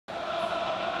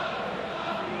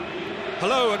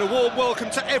Hello and a warm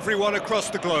welcome to everyone across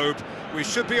the globe. We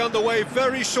should be on the way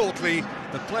very shortly.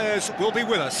 The players will be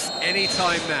with us any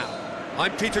time now.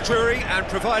 I'm Peter Drury, and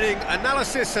providing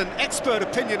analysis and expert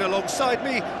opinion alongside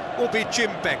me will be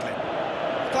Jim Beglin.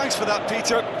 Thanks for that,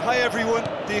 Peter. Hi everyone.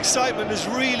 The excitement has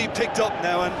really picked up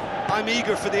now and I'm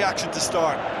eager for the action to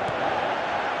start.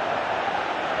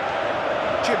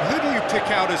 Jim, who do you pick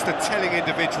out as the telling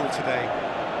individual today?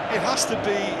 It has to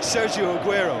be Sergio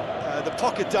Aguero, the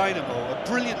pocket dynamo, a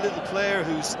brilliant little player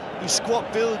whose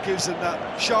squat build gives him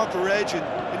that sharper edge in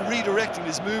redirecting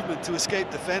his movement to escape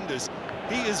defenders.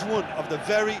 He is one of the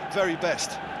very, very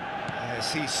best.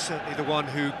 Yes, he's certainly the one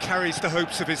who carries the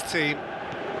hopes of his team.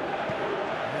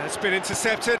 It's been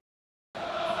intercepted.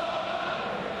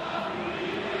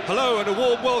 Hello and a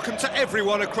warm welcome to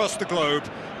everyone across the globe.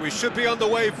 We should be on the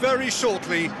way very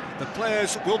shortly. The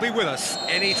players will be with us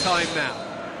any time now.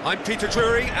 I'm Peter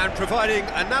Drury, and providing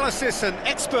analysis and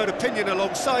expert opinion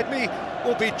alongside me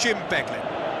will be Jim Beglin.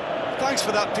 Thanks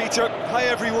for that, Peter. Hi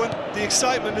everyone. The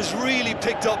excitement has really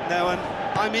picked up now and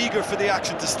I'm eager for the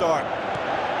action to start.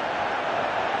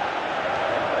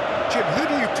 Jim, who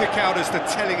do you pick out as the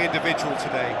telling individual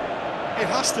today? It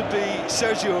has to be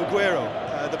Sergio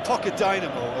Aguero, the pocket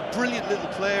dynamo, a brilliant little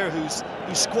player whose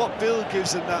squat build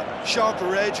gives him that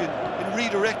sharper edge in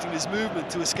redirecting his movement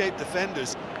to escape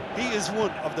defenders. He is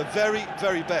one of the very,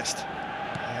 very best.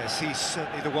 Yes, he's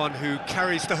certainly the one who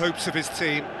carries the hopes of his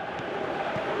team.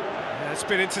 It's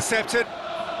been intercepted.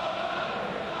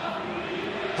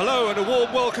 Hello and a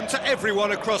warm welcome to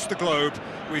everyone across the globe.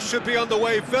 We should be on the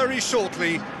way very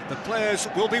shortly. The players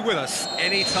will be with us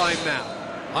any time now.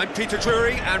 I'm Peter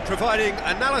Drury, and providing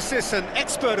analysis and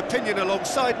expert opinion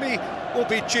alongside me will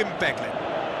be Jim Beglin.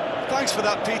 Thanks for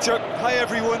that, Peter. Hi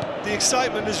everyone. The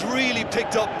excitement has really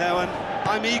picked up now and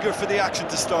I'm eager for the action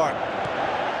to start.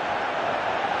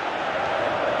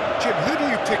 Jim, who do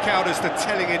you pick out as the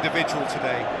telling individual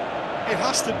today? It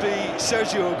has to be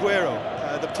Sergio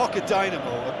Aguero, the pocket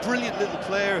dynamo, a brilliant little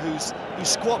player whose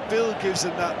squat build gives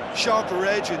him that sharper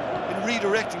edge in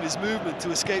redirecting his movement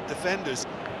to escape defenders.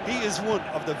 He is one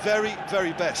of the very,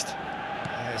 very best.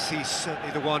 Yes, he's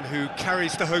certainly the one who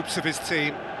carries the hopes of his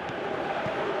team.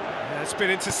 It's been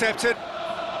intercepted.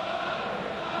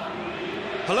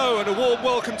 Hello and a warm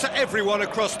welcome to everyone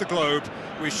across the globe.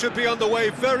 We should be on the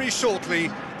way very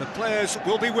shortly. The players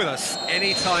will be with us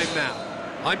any time now.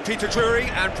 I'm Peter Drury,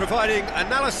 and providing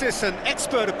analysis and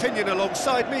expert opinion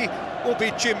alongside me will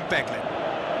be Jim Beglin.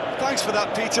 Thanks for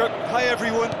that, Peter. Hi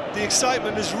everyone. The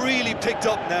excitement has really picked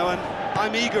up now and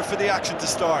I'm eager for the action to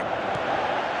start.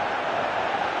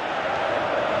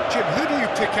 Jim, who do you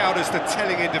pick out as the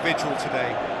telling individual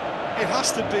today? It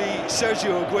has to be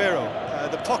Sergio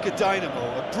Aguero, the pocket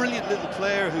dynamo, a brilliant little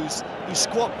player whose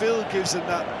squat build gives him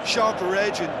that sharper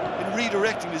edge in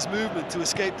redirecting his movement to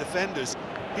escape defenders.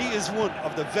 He is one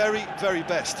of the very, very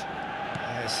best.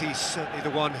 Yes, he's certainly the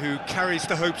one who carries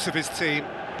the hopes of his team.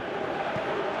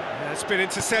 It's been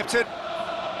intercepted.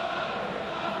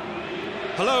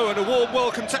 Hello and a warm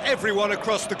welcome to everyone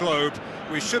across the globe.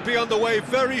 We should be on the way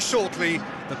very shortly.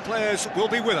 The players will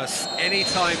be with us any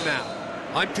time now.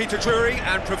 I'm Peter Drury,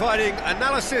 and providing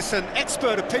analysis and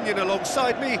expert opinion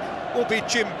alongside me will be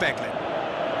Jim Beglin.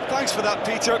 Thanks for that,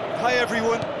 Peter. Hi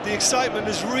everyone. The excitement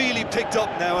has really picked up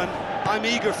now and I'm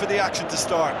eager for the action to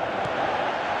start.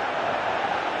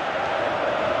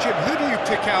 Jim, who do you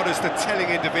pick out as the telling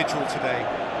individual today?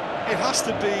 It has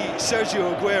to be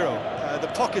Sergio Aguero, the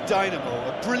pocket dynamo,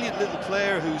 a brilliant little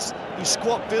player whose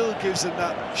squat build gives him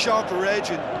that sharper edge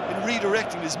in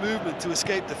redirecting his movement to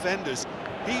escape defenders.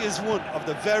 He is one of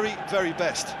the very, very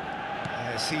best.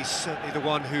 Yes, he's certainly the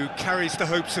one who carries the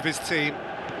hopes of his team.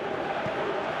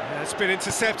 It's been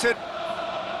intercepted.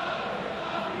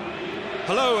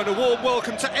 Hello and a warm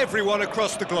welcome to everyone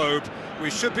across the globe.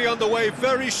 We should be on the way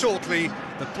very shortly.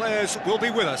 The players will be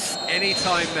with us any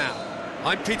time now.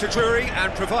 I'm Peter Drury,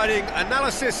 and providing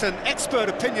analysis and expert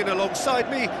opinion alongside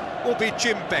me will be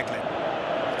Jim Beglin.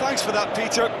 Thanks for that,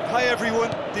 Peter. Hi everyone.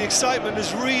 The excitement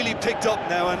has really picked up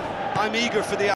now and I'm eager for the